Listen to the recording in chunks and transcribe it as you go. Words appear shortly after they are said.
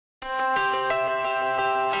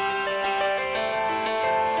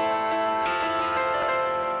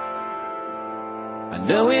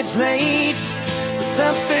know it's late, but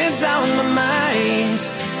something's on my mind.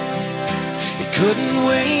 It couldn't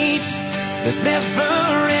wait, there's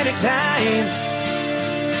never any time.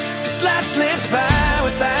 This life slips by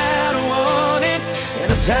without a warning,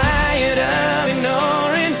 and I'm tired of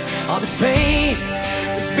ignoring all the space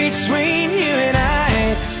that's between you and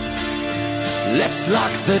I. Let's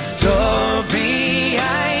lock the door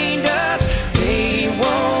behind us, they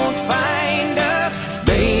won't find us.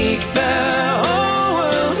 Make the whole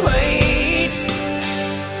world wait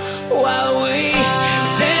while we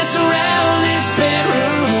dance around this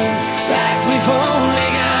bedroom like we've only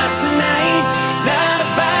got tonight. Not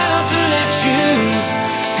about to let you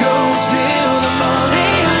go till the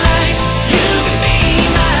morning light. You can be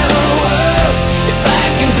my whole world if I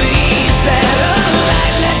can be your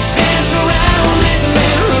satellite. Let's dance around this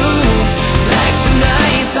bedroom like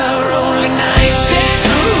tonight's our only night. Dance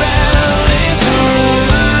around this room,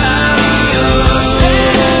 your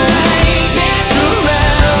satellite. Dance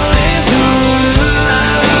around this room,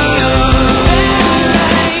 your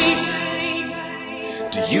satellite.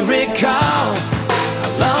 Do you recall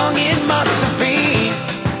how long it must have been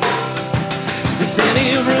since any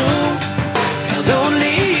room held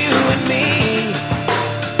only you and me?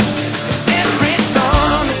 And every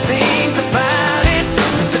song that sings about it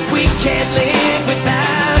says that we can't live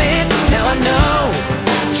without it. Now I know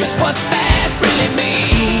just what that really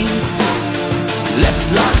means. Let's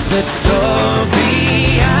lock the door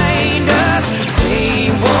behind us,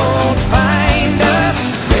 they won't find us.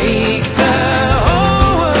 Make the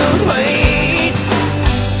whole world wait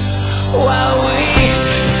while we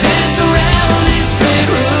dance around this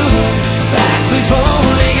bedroom like we've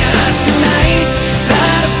only got tonight.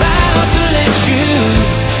 Not about to let you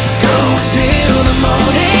go till the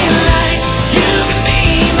morning light. You can be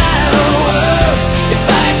my whole world if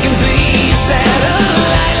I can be your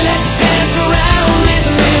satellite. Let's dance around this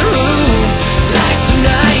bedroom like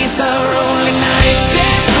tonight's our only night.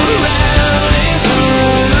 Dance around this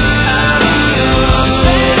room, your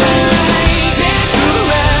satellite. Dance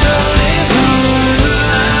around this room,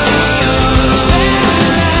 your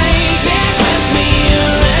satellite. Dance with me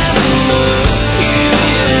around the moon, you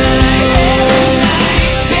and I.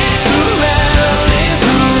 Dance around this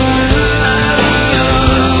room, your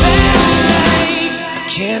satellite. I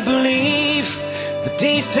can't believe the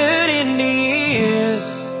days turn into years.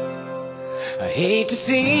 I hate to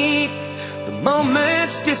see the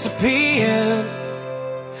moments disappear,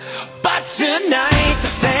 but tonight the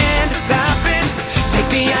sand is stopping. Take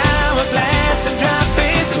me out